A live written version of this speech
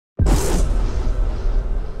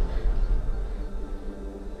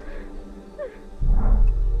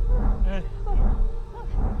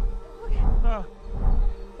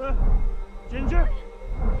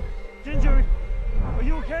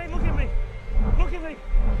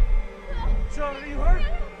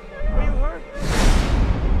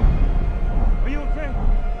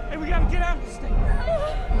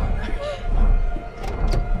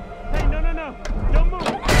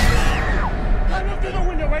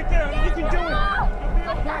you doing? You'll be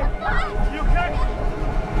okay. You okay?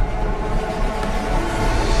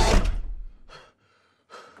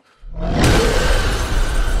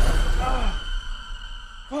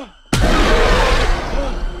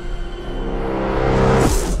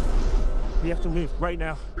 We have to leave right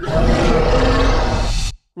now.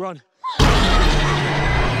 Run.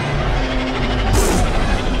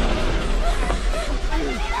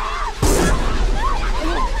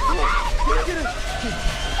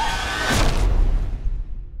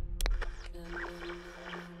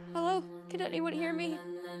 Hello? Can anyone hear me?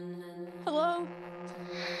 Hello?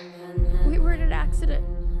 We were in an accident.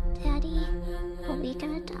 Daddy, are we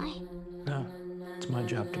gonna die? No, it's my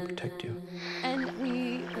job to protect you. And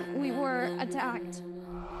we were attacked.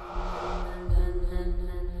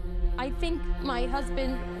 I think my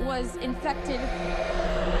husband was infected.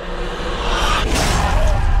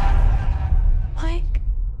 Mike.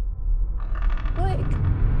 Mike.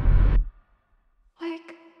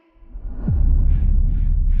 Mike.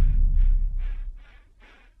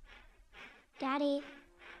 Daddy.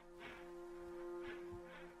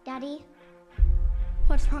 Daddy.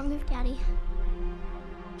 What's wrong with Daddy?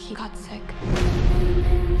 He got sick.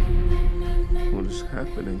 What is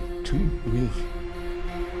happening to me?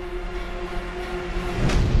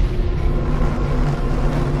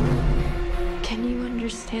 Can you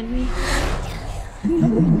understand me?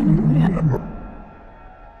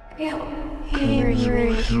 Yeah.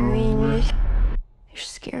 You're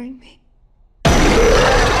scaring me.